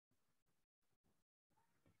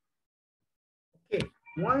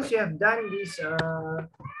Once you have done this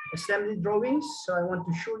assembly drawings, so I want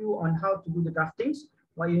to show you on how to do the draftings.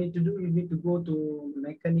 What you need to do, you need to go to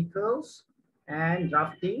mechanicals and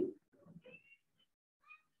drafting.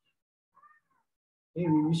 Okay,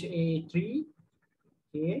 we use A3.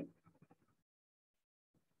 Okay.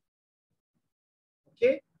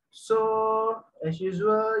 Okay. So as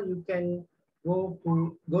usual, you can go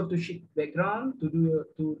to sheet background to do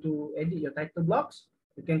to edit your title blocks.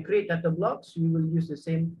 You can create title blocks. You will use the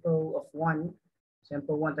sample one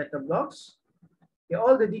title blocks. Okay,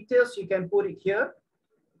 all the details you can put it here.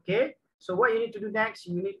 Okay. So what you need to do next,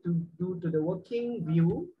 you need to do to the working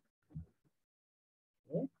view.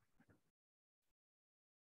 Okay.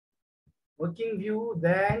 Working view,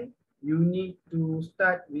 then you need to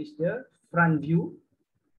start with the front view.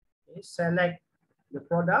 Okay. Select the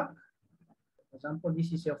product. For example,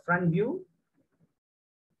 this is your front view.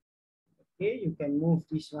 Okay, you can move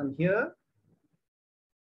this one here.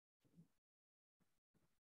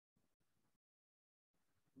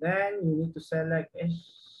 Then you need to select your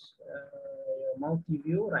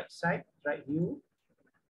multi-view, right side, right view,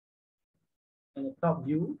 and the top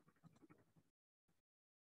view.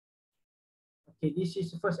 Okay, this is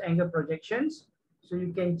the first angle projections. So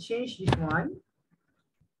you can change this one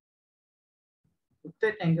to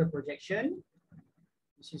third angle projection.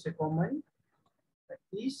 This is a common, like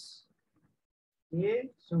this. Okay,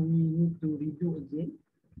 so we need to redo again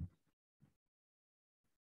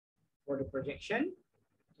for the projection.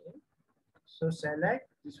 Okay. So select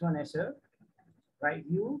this one as a right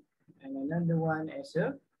view and another one as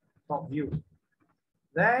a top view.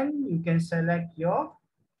 Then you can select your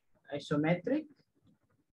isometric.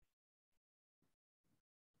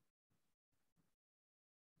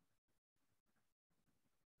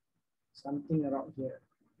 Something around here.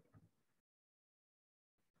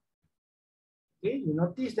 Okay, you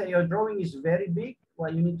notice that your drawing is very big.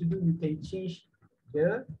 What you need to do, you can change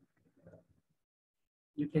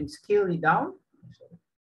you can scale it down.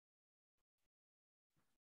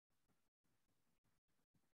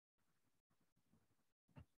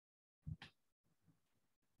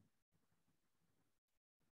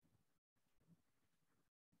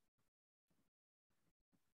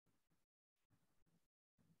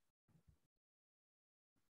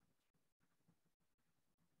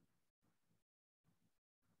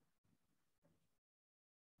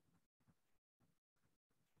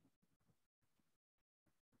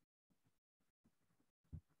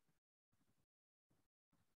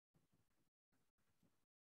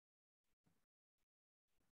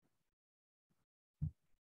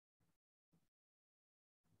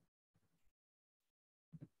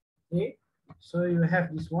 Okay, so you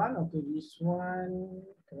have this one. Okay, this one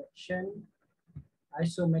correction.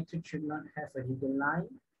 Isometric should not have a hidden line.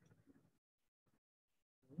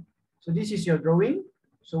 So this is your drawing.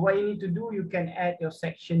 So what you need to do, you can add your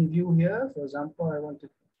section view here. For example, I want to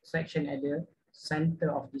section at the center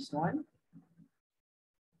of this one.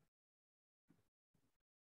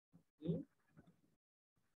 Okay.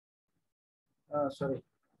 Sorry.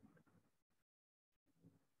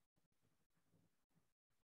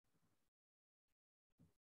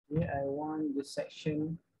 Okay, I want the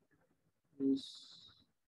section is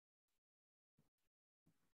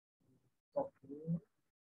top view.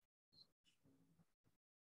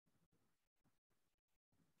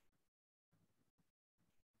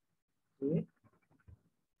 Okay.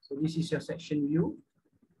 So this is your section view.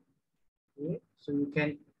 Okay. So you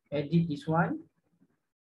can edit this one.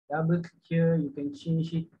 Double click here, you can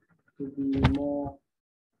change it to be more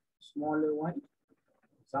smaller one.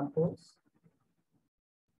 Examples.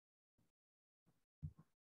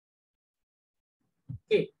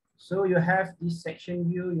 Okay, so you have this section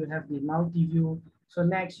view, you have the multi-view. So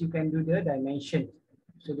next you can do the dimension.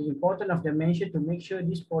 So the important of dimension to make sure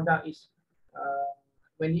this product is,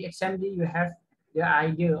 when the assembly, you have the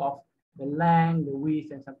idea of the length, the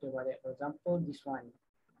width, and something like that. For example, this one.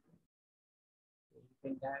 You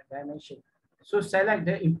can dimension. So select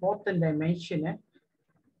the important dimension.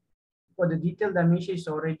 For the detailed dimension is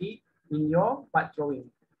already in your part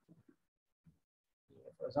drawing.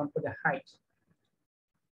 For example, the height.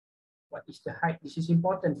 What is the height? This is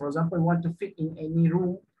important. For example, we want to fit in any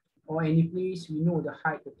room or any place, we know the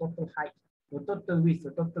height, the total height, the total width,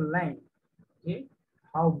 the total length. Okay,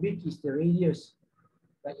 how big is the radius?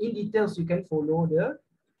 But in details, you can follow the,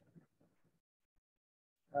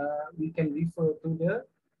 we can refer to the,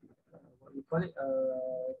 what we call it,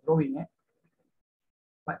 drawing,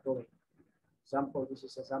 part drawing. Example, this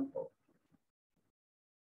is example.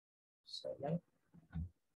 Select.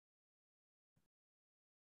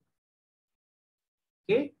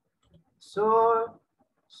 Okay, so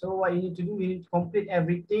So what you need to do, you need to complete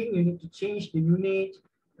everything. You need to change the unit,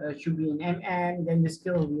 should be in mm, then the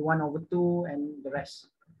scale will be 1/2 and the rest.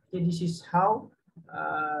 Okay, this is how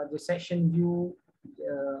the section view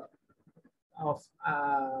uh, of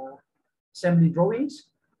assembly drawings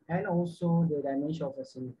and also the dimension of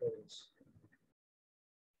assembly drawings.